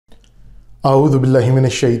أعوذ بالله من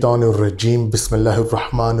الشيطان الرجيم بسم الله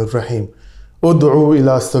الرحمن الرحيم ادعو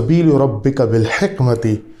إلى سبيل ربك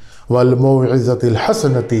بالحكمة والموعظة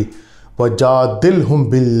الحسنة وجادلهم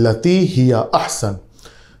بالتي هي أحسن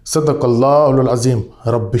صدق الله العظيم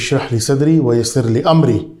رب اشرح لي صدري ويسر لي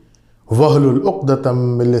أمري واحلل عقدة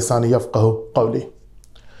من لساني يفقهوا قولي.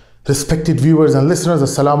 Respected viewers and listeners,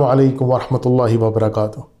 Assalamu alaikum wa rahmatullahi wa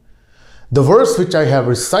barakatuh. The verse which I have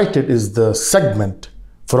recited is the segment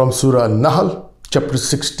from Surah An-Nahl, chapter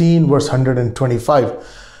 16, verse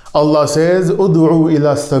 125. Allah says, Ud'u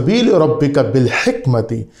ila sabili rabbika bil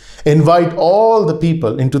hikmati. Invite all the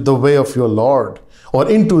people into the way of your Lord, or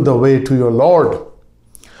into the way to your Lord.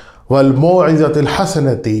 Wal mu'izatil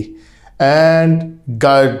hasanati. And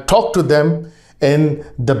God talk to them in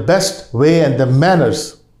the best way and the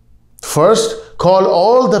manners. First, call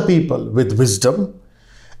all the people with wisdom,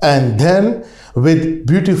 and then with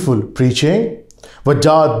beautiful preaching.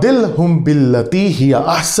 وَجَادِلْهُمْ بِالَّتِي هِيَ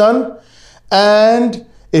أَحْسَنُ. And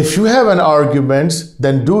if you have an argument,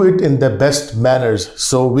 then do it in the best manners.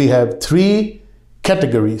 So we have three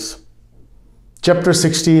categories. Chapter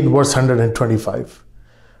 16, verse 125.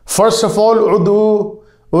 First of all,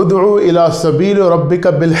 ud'u ila sabili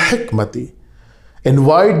rabbika bil hikmati.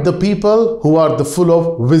 Invite the people who are the full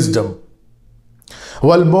of wisdom.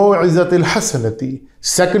 Wal mu'izatil hasanati.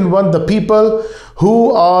 Second one, the people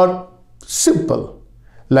who are simple,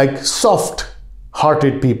 like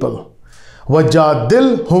soft-hearted people.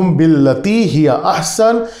 وَجَادِلْهُمْ بِالَّتِي هِيَ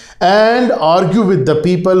أَحْسَنُ. And argue with the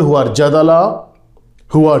people who are jadala,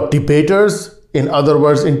 who are debaters, in other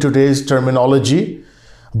words, in today's terminology.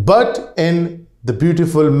 But in the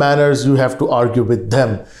beautiful manners, you have to argue with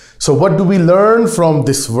them. So what do we learn from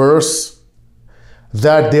this verse?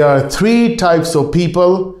 That there are three types of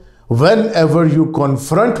people. Whenever you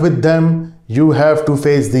confront with them, you have to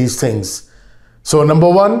face these things. So number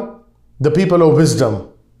one, the people of wisdom.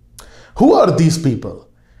 Who are these people?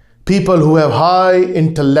 People who have high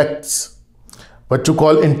intellects, what you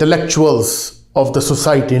call intellectuals of the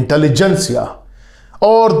society, intelligentsia,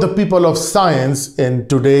 or the people of science in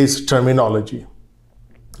today's terminology.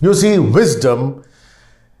 You see, wisdom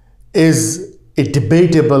is a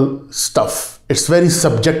debatable stuff. It's very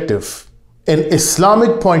subjective. In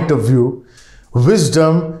Islamic point of view,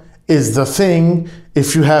 wisdom is the thing.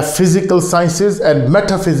 If you have physical sciences and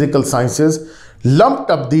metaphysical sciences, lumped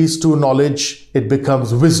up these two knowledge, it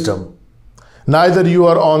becomes wisdom. Neither you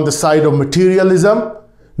are on the side of materialism,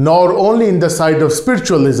 nor only in the side of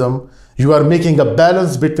spiritualism. You are making a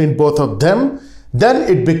balance between both of them. Then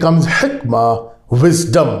it becomes hikmah,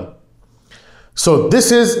 wisdom. So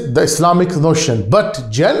this is the Islamic notion. But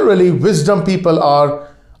generally, wisdom people are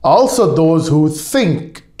also those who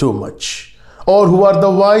think too much, or who are the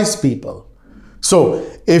wise people. So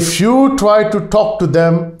if you try to talk to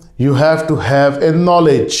them, you have to have a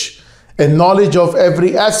knowledge of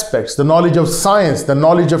every aspect, the knowledge of science, the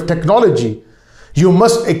knowledge of technology. You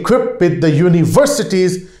must equip with the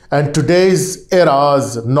universities and today's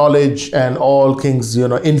era's knowledge and all things,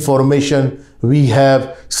 information we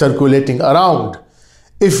have circulating around.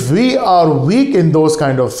 If we are weak in those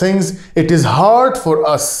kind of things, it is hard for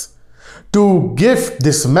us to give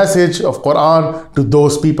this message of Quran to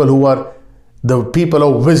those people who are the people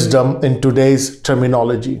of wisdom in today's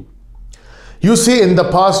terminology. You see, in the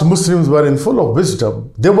past, Muslims were in full of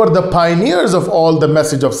wisdom. They were the pioneers of all the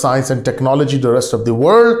message of science and technology to the rest of the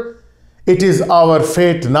world. It is our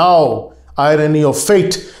fate now, irony of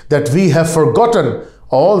fate, that we have forgotten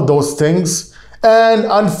all those things. And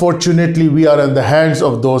unfortunately, we are in the hands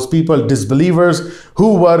of those people, disbelievers,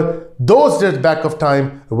 who were those that back of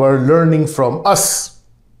time were learning from us.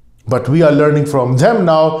 But we are learning from them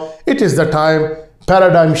now. It is the time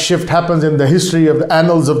paradigm shift happens in the history of the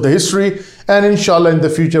annals of the history. And inshallah, in the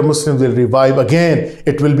future, Muslims will revive again.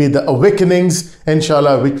 It will be the awakenings,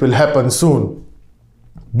 inshallah, which will happen soon.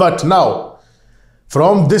 But now,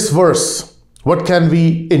 from this verse, what can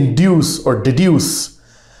we induce or deduce?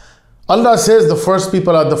 Allah says the first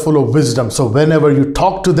people are the full of wisdom. So whenever you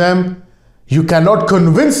talk to them, you cannot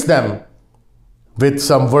convince them with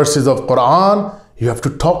some verses of Quran. You have to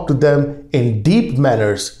talk to them in deep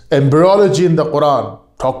manners. Embryology in the Quran,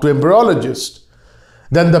 talk to embryologists.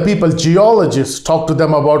 Then the people, geologists, talk to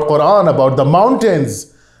them about Quran, about the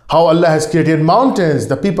mountains, how Allah has created mountains.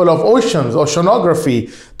 The people of oceans,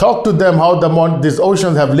 oceanography, talk to them how these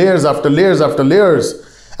oceans have layers after layers after layers.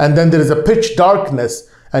 And then there is a pitch darkness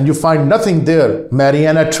and you find nothing there.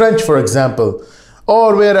 Mariana Trench, for example,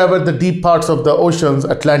 or wherever the deep parts of the oceans,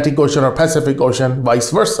 Atlantic Ocean or Pacific Ocean,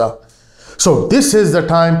 vice versa. So this is the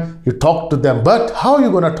time you talk to them. But how are you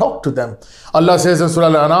going to talk to them? Allah says in Surah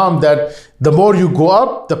Al-An'am that the more you go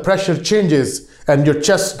up, the pressure changes and your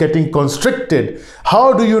chest getting constricted.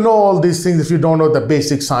 How do you know all these things if you don't know the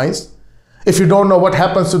basic science? If you don't know what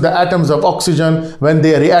happens to the atoms of oxygen when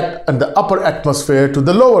they react in the upper atmosphere to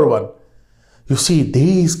the lower one? You see,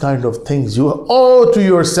 these kind of things you owe to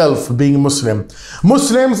yourself being Muslim.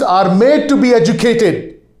 Muslims are made to be educated.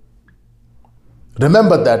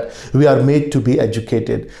 Remember that we are made to be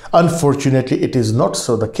educated. Unfortunately, it is not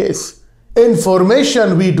so the case.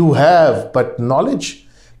 Information we do have, but knowledge,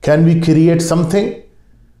 can we create something?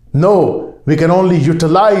 No, we can only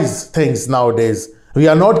utilize things nowadays. We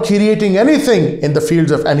are not creating anything in the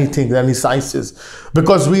fields of anything, any sciences,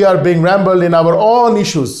 because we are being rambled in our own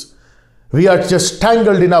issues. We are just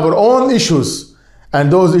tangled in our own issues,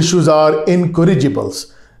 and those issues are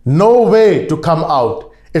incorrigibles. No way to come out.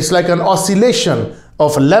 It's like an oscillation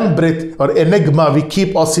of labyrinth or enigma. We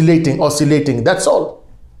keep oscillating, that's all.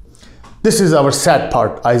 This is our sad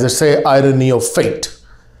part, I say irony of fate.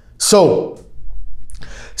 So,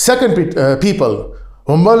 second people,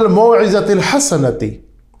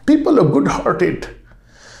 people are good-hearted.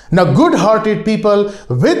 Now, good-hearted people,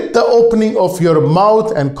 with the opening of your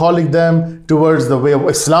mouth and calling them towards the way of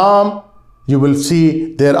Islam, you will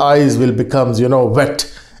see their eyes will become, wet.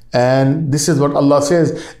 And this is what Allah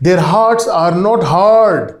says. Their hearts are not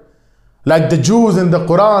hard. Like the Jews in the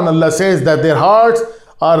Quran, Allah says that their hearts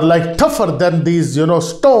are like tougher than these,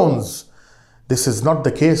 stones. This is not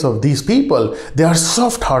the case of these people. They are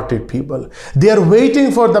soft-hearted people. They are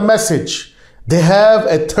waiting for the message. They have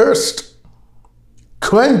a thirst.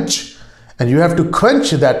 Quench. And you have to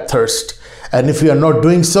quench that thirst. And if we are not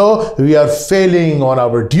doing so, we are failing on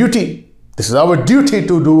our duty. This is our duty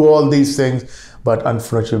to do all these things. But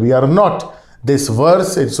unfortunately, we are not. This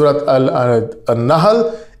verse in Surah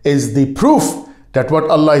Al-Nahl is the proof that what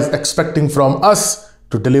Allah is expecting from us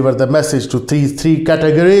to deliver the message to three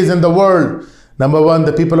categories in the world. Number one,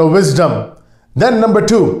 the people of wisdom. Then number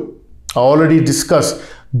two, I already discussed,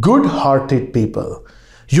 good-hearted people.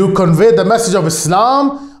 You convey the message of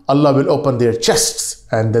Islam, Allah will open their chests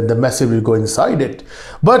and then the message will go inside it.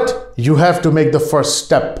 But you have to make the first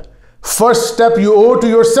step. First step you owe to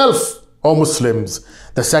yourself, O Muslims.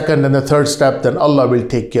 The second and the third step, then Allah will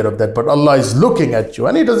take care of that. But Allah is looking at you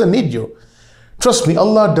and He doesn't need you. Trust me,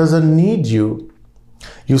 Allah doesn't need you.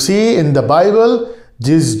 You see, in the Bible,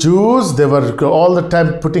 these Jews, they were all the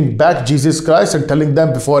time putting back Jesus Christ and telling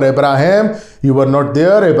them, before Abraham, you were not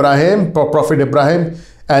there, Abraham, Prophet Abraham,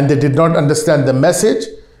 and they did not understand the message.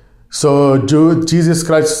 So Jesus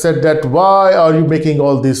Christ said that, why are you making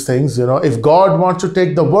all these things? If God wants to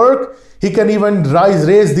take the work, He can even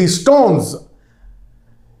raise these stones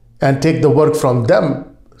and take the work from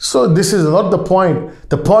them. So this is not the point.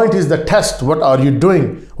 The point is the test. What are you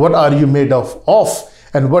doing? What are you made of?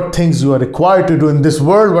 And what things you are required to do in this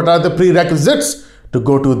world? What are the prerequisites to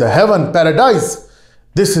go to the heaven, paradise?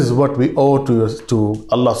 This is what we owe to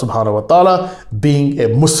Allah subhanahu wa ta'ala, being a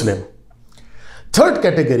Muslim. Third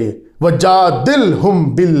category,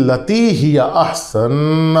 وَجَادِلْهُمْ بِالَّتِي هِيَ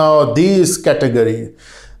أَحْسَنُ. Now this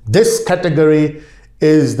category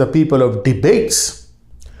is the people of debates,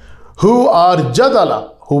 who are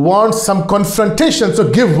jadala, who want some confrontation.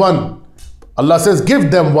 So give one. Allah says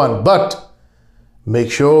give them one, but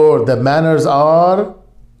make sure the manners are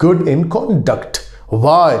good in conduct.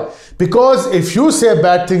 Why? Because if you say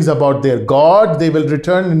bad things about their God, they will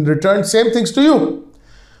return same things to you.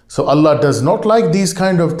 So Allah does not like these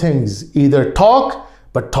kind of things. Either talk,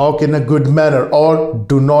 but talk in a good manner, or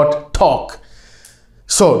do not talk.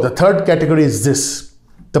 So the third category is this.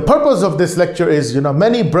 The purpose of this lecture is,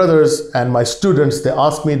 many brothers and my students, they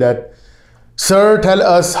ask me that, sir, tell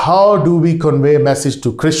us, how do we convey a message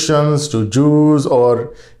to Christians, to Jews,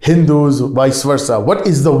 or Hindus, vice versa? What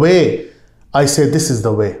is the way? I say, this is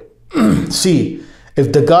the way. See,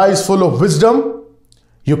 if the guy is full of wisdom,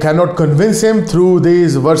 you cannot convince him through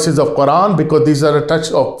these verses of Quran, because these are a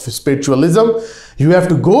touch of spiritualism. You have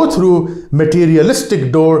to go through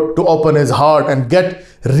materialistic door to open his heart and get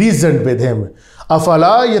reasoned with him.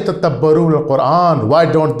 Afala yatatabbarun al-Quran. Why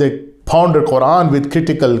don't they ponder Quran with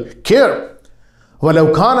critical care?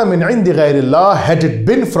 وَلَوْ كَانَ مِنْ عِنْدِ غَيْرِ اللَّهِ. Had it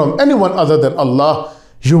been from anyone other than Allah,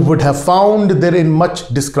 you would have found therein much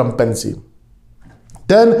discrepancy.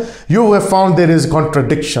 Then you have found there is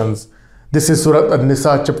contradictions. This is Surah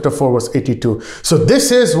An-Nisa chapter 4 verse 82. So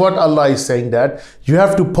this is what Allah is saying, that you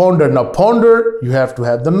have to ponder. Now ponder, you have to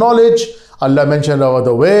have the knowledge. Allah mentioned about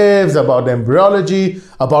the waves, about embryology,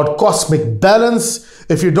 about cosmic balance.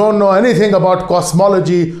 If you don't know anything about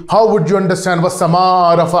cosmology, how would you understand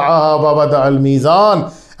وَالسَّمَاءَ رَفَعَهَا وَوَضَعَ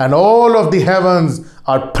الْمِيزَانَ? and all of the heavens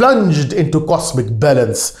are plunged into cosmic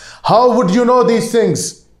balance. How would you know these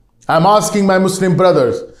things? I'm asking my Muslim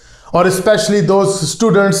brothers, or especially those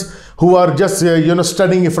students who are just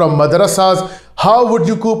studying from madrasas. How would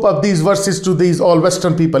you cope up these verses to these all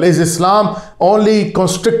Western people? Is Islam only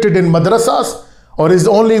constricted in madrasas, or is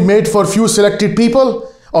only made for few selected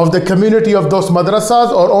people of the community of those madrasas,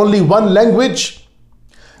 or only one language?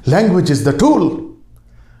 Language is the tool.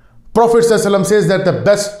 Prophet ﷺ says that the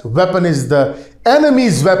best weapon is the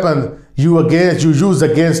enemy's weapon you use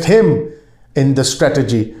against him in the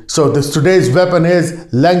strategy. So today's weapon is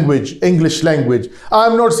language, English language.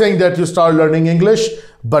 I'm not saying that you start learning English,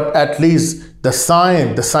 but at least the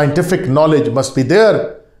scientific knowledge must be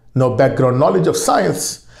there. No background knowledge of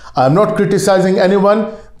science. I'm not criticizing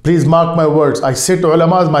anyone. Please mark my words. I sit to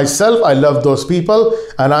ulamas myself. I love those people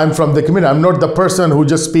and I'm from the community. I'm not the person who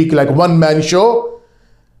just speak like one man show.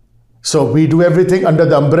 So we do everything under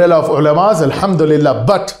the umbrella of ulamas, alhamdulillah.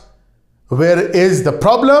 But where is the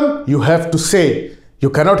problem? You have to say. You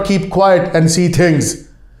cannot keep quiet and see things.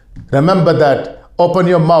 Remember that. Open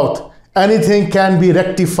your mouth. Anything can be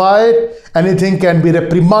rectified. Anything can be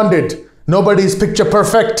reprimanded. Nobody is picture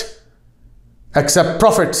perfect except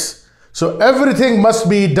prophets. So everything must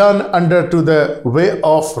be done under to the way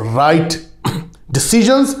of right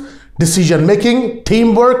decisions, decision making,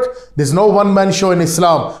 teamwork. There's no one man show in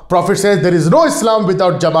Islam. Prophet says there is no Islam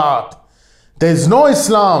without Jama'at. There is no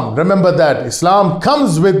Islam. Remember that. Islam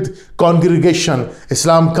comes with congregation.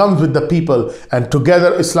 Islam comes with the people. And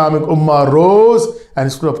together Islamic Ummah rose,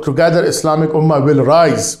 and together Islamic Ummah will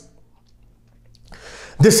rise.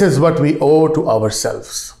 This is what we owe to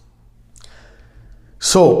ourselves.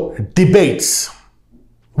 So, debates.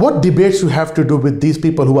 What debates you have to do with these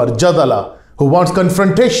people who are jadala, who wants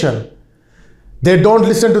confrontation? They don't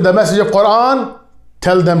listen to the message of Quran.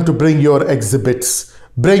 Tell them to bring your exhibits.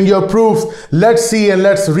 Bring your proofs. Let's see and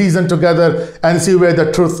let's reason together and see where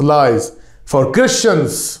the truth lies. For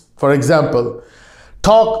Christians, for example,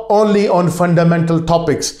 talk only on fundamental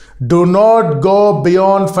topics. Do not go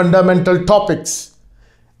beyond fundamental topics.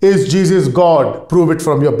 Is Jesus God? Prove it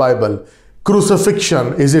from your Bible.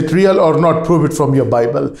 Crucifixion, is it real or not? Prove it from your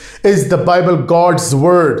Bible. Is the Bible God's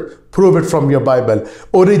word? Prove it from your Bible.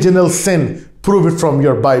 Original sin, prove it from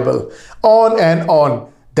your Bible. On and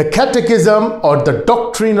on. The catechism or the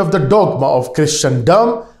doctrine of the dogma of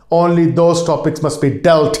Christendom, only those topics must be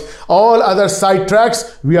dealt. All other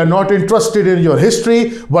sidetracks, we are not interested in your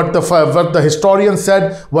history, what the historian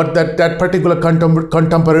said, what that particular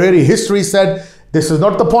contemporary history said. This is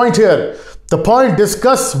not the point here. The point,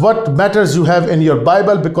 discuss what matters you have in your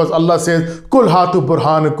Bible, because Allah says, Kul hatu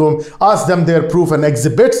burhanukum, ask them their proof and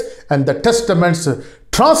exhibits. And the Testament's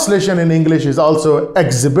translation in English is also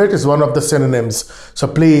exhibit, is one of the synonyms. So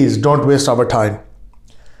please don't waste our time.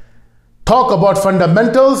 Talk about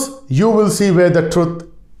fundamentals, you will see where the truth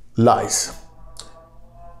lies.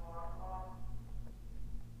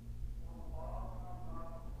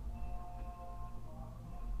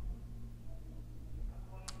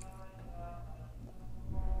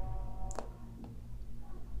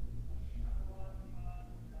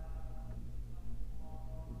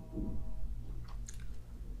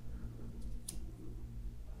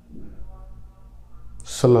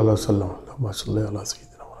 Sallallahu alaihi wasallam.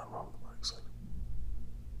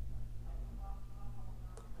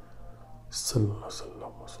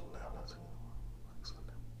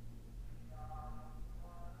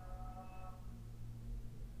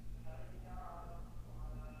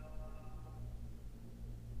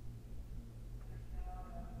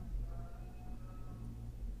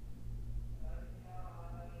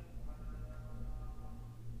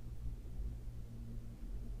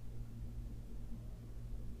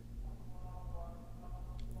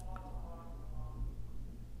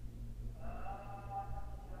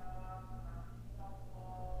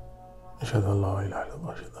 أشهد أن لا إله إلا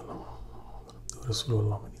الله أشهد أن محمدا رسول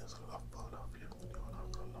الله من يسر الأفضل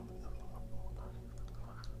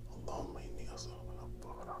اللهم إني أسألك الأفضل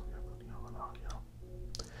والعافية في الدنيا والآخرة.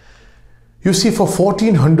 You see, for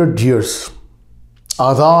 1400 years,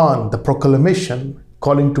 Adhan, the proclamation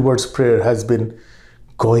calling towards prayer, has been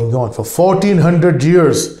going on for 1400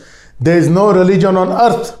 years. There is no religion on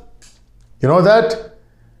earth, you know that,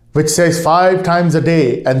 which says 5 times a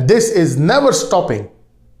day, and this is never stopping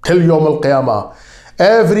till Yawm al-Qiyamah.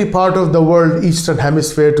 Every part of the world, Eastern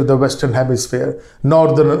Hemisphere to the Western Hemisphere,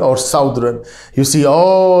 Northern or Southern, you see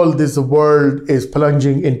all this world is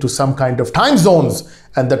plunging into some kind of time zones,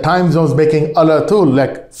 and the time zones making Allah too,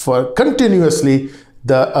 like for continuously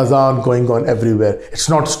the azan going on everywhere. It's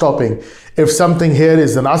not stopping. If something here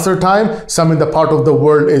is an Asr time, some in the part of the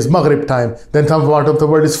world is Maghrib time, then some part of the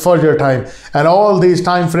world is Fajr time. And all these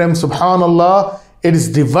time frames, subhanallah, it is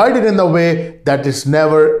divided in a way that is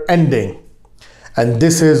never ending. And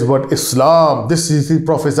this is what Islam, this is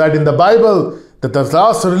prophesied in the Bible, that the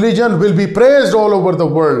last religion will be praised all over the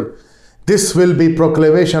world. This will be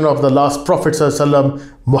proclamation of the last Prophet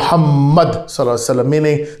Muhammad,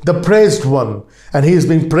 meaning the praised one. And he is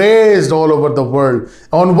being praised all over the world.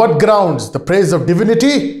 On what grounds? The praise of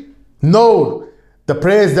divinity? No. The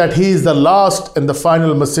praise that he is the last and the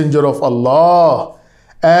final messenger of Allah.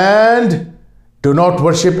 And do not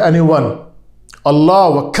worship anyone.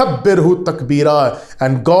 Allah wa kabbirhu takbira.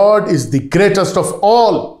 And God is the greatest of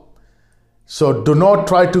all. So do not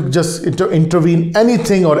try to just intervene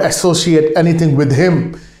anything or associate anything with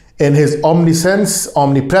him in his omniscience,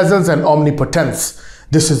 omnipresence and omnipotence.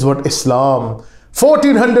 This is what Islam.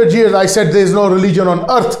 1400 years I said there is no religion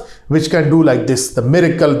on earth which can do like this. The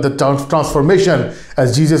miracle, the transformation,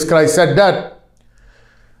 as Jesus Christ said that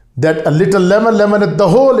a little lemon lemoneth the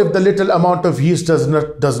whole. If the little amount of yeast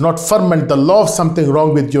does not ferment the loaf, something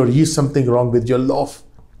wrong with your yeast, something wrong with your loaf.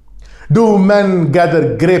 Do men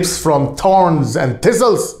gather grapes from thorns and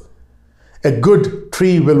thistles? A good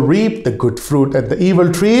tree will reap the good fruit, and the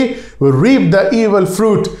evil tree will reap the evil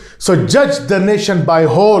fruit. So judge the nation by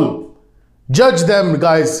whole. Judge them,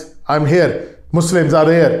 guys. I'm here. Muslims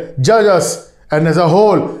are here. Judge us. And as a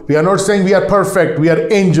whole, we are not saying we are perfect. We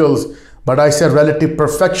are angels. But I said relative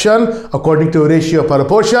perfection, according to ratio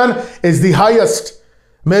proportion, is the highest.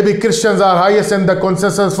 Maybe Christians are highest in the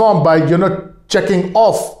consensus form by, checking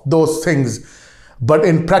off those things. But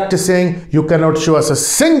in practicing, you cannot show us a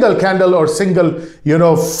single candle or single,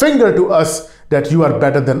 finger to us that you are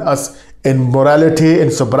better than us in morality, in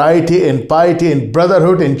sobriety, in piety, in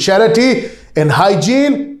brotherhood, in charity, in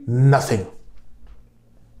hygiene, nothing.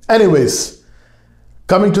 Anyways,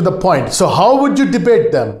 coming to the point. So how would you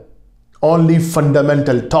debate them? Only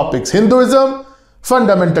fundamental topics. Hinduism,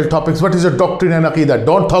 fundamental topics. What is your doctrine and aqidah?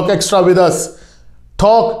 Don't talk extra with us.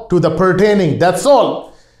 Talk to the pertaining, that's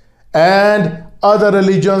all. And other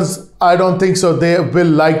religions, I don't think so. They will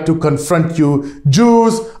like to confront you.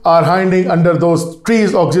 Jews are hiding under those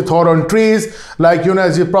trees, oxythoron trees. Like,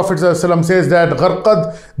 as the Prophet ﷺ says that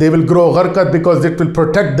gharqad, they will grow gharqad because it will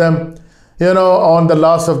protect them. On the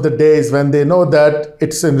last of the days when they know that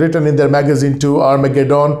it's written in their magazine too,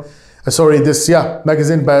 Armageddon.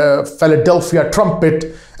 Magazine by Philadelphia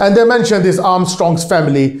Trumpet. And they mention this Armstrong's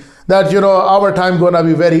family. That, our time gonna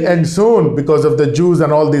be very end soon because of the Jews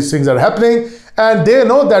and all these things are happening. And they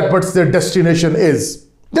know that what their destination is.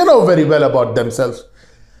 They know very well about themselves.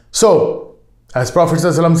 So, as Prophet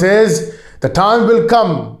ﷺ says, the time will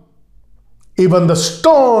come, even the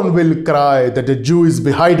stone will cry that the Jew is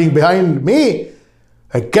hiding behind me.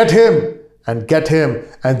 I get him and get him.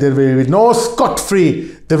 And there will be no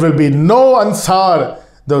scot-free. There will be no Ansar,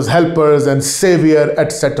 those helpers and savior,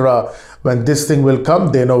 etc. When this thing will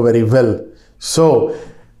come, they know very well. So,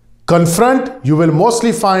 confront, you will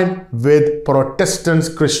mostly find with Protestants,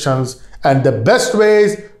 Christians, and the best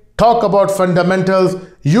ways, talk about fundamentals.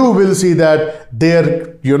 You will see that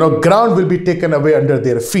their, ground will be taken away under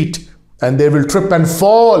their feet, and they will trip and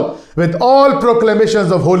fall with all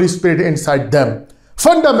proclamations of Holy Spirit inside them.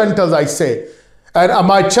 Fundamentals, I say. And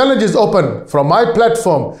my challenge is open from my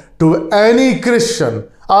platform to any Christian.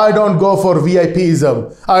 I don't go for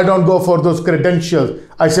VIPism. I don't go for those credentials.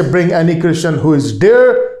 I say bring any Christian who is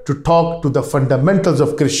dare to talk to the fundamentals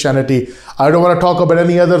of Christianity. I don't want to talk about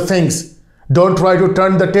any other things. Don't try to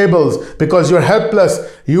turn the tables because you're helpless.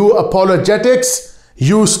 You apologetics,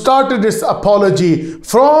 you started this apology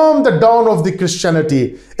from the dawn of the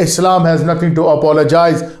Christianity. Islam has nothing to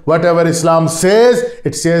apologize. Whatever Islam says,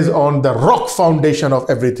 it says on the rock foundation of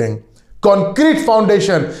everything. Concrete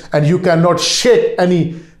foundation, and you cannot shake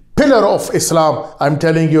any pillar of Islam. I'm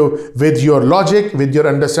telling you, with your logic, with your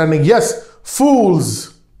understanding. Yes,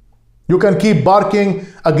 fools. You can keep barking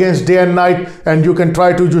against day and night, and you can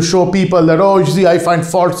try to just show people that, oh, you see, I find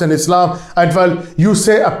faults in Islam. And well, you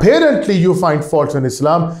say apparently you find faults in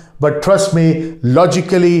Islam, but trust me,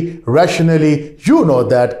 logically, rationally, you know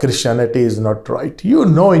that Christianity is not right. You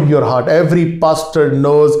know in your heart, every pastor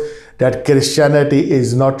knows that Christianity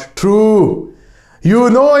is not true. You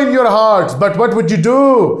know in your hearts, but what would you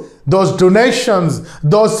do? Those donations,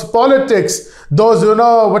 those politics, those,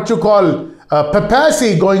 what you call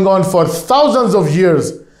papacy going on for thousands of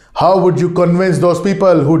years. How would you convince those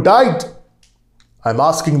people who died? I'm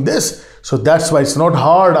asking this. So that's why it's not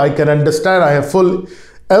hard. I can understand. I have full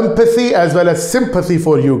empathy as well as sympathy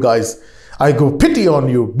for you guys. I go pity on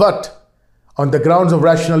you, but on the grounds of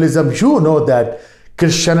rationalism, you know that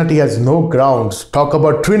Christianity has no grounds. Talk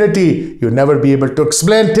about Trinity, you'll never be able to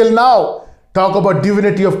explain till now. Talk about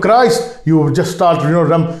divinity of Christ, you just start,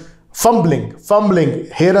 fumbling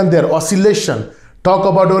here and there, oscillation. Talk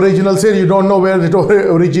about original sin, you don't know where it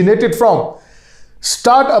originated from.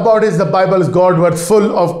 Start about is the Bible is God word,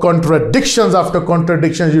 full of contradictions after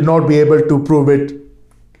contradictions. You'll not be able to prove it.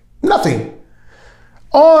 Nothing.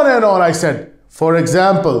 On and on, I said. For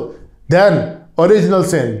example, then original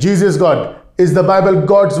sin, Jesus God. Is the Bible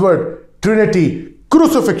God's word? Trinity,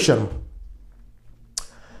 crucifixion.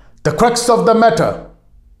 The crux of the matter,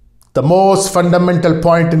 the most fundamental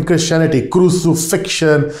point in Christianity,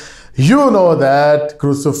 crucifixion. You know that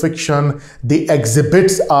crucifixion, the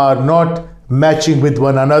exhibits are not matching with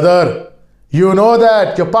one another. You know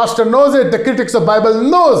that. Your pastor knows it. The critics of Bible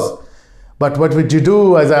knows. But what would you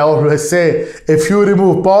do? As I always say, if you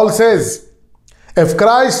remove, Paul says, if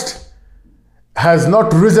Christ has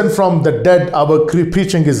not risen from the dead, our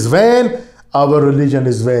preaching is vain, our religion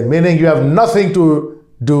is vain. Meaning you have nothing to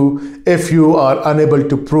do if you are unable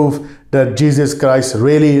to prove that Jesus Christ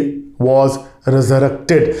really was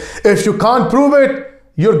resurrected. If you can't prove it,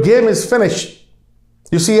 your game is finished.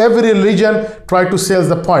 You see, every religion try to sell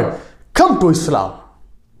the point. Come to Islam.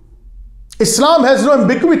 Islam has no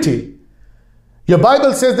ambiguity. Your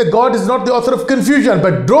Bible says that God is not the author of confusion,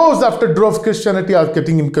 but droves after droves Christianity are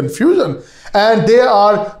getting in confusion. And they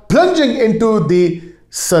are plunging into the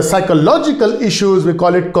psychological issues. We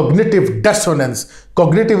call it cognitive dissonance.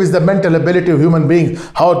 Cognitive is the mental ability of human beings,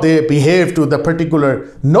 how they behave to the particular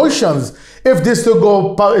notions. If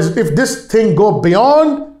this thing go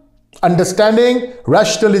beyond understanding,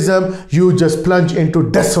 rationalism, you just plunge into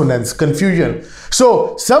dissonance, confusion.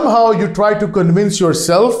 So somehow you try to convince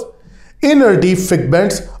yourself, inner deep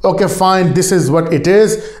figments, okay, fine, this is what it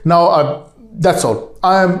is. Now, that's all.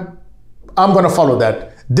 I'm going to follow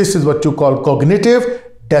that. This is what you call cognitive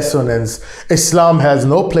dissonance. Islam has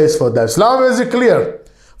no place for that. Islam is clear.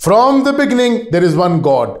 From the beginning, there is one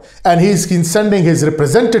God, and He's sending His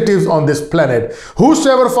representatives on this planet.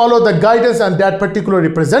 Whosoever follow the guidance and that particular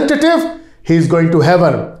representative, he is going to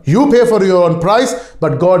heaven. You pay for your own price,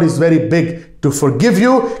 but God is very big to forgive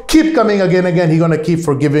you. Keep coming again. He's going to keep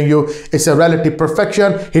forgiving you. It's a relative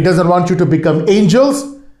perfection. He doesn't want you to become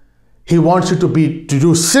angels. He wants you to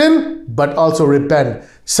do sin, but also repent.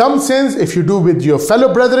 Some sins, if you do with your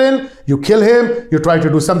fellow brethren, you kill him, you try to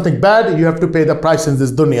do something bad, you have to pay the price in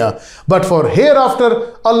this dunya. But for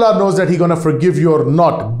hereafter, Allah knows that He's going to forgive you or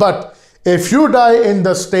not. But if you die in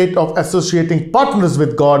the state of associating partners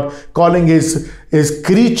with God, calling his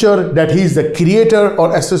creature that He's the creator,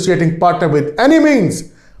 or associating partner with any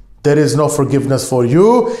means, there is no forgiveness for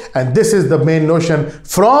you. And this is the main notion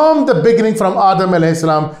from the beginning, from Adam alayhi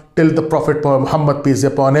salam till the Prophet Muhammad, peace be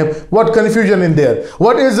upon him. What confusion in there?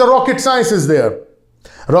 What is the rocket science is there?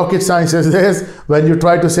 Rocket science is this: when you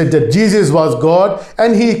try to say that Jesus was God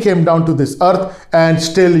and He came down to this earth, and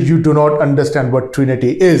still you do not understand what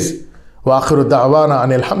Trinity is. Wa akhiru da'wana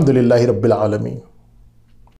anil hamdulillahi rabbil alameen.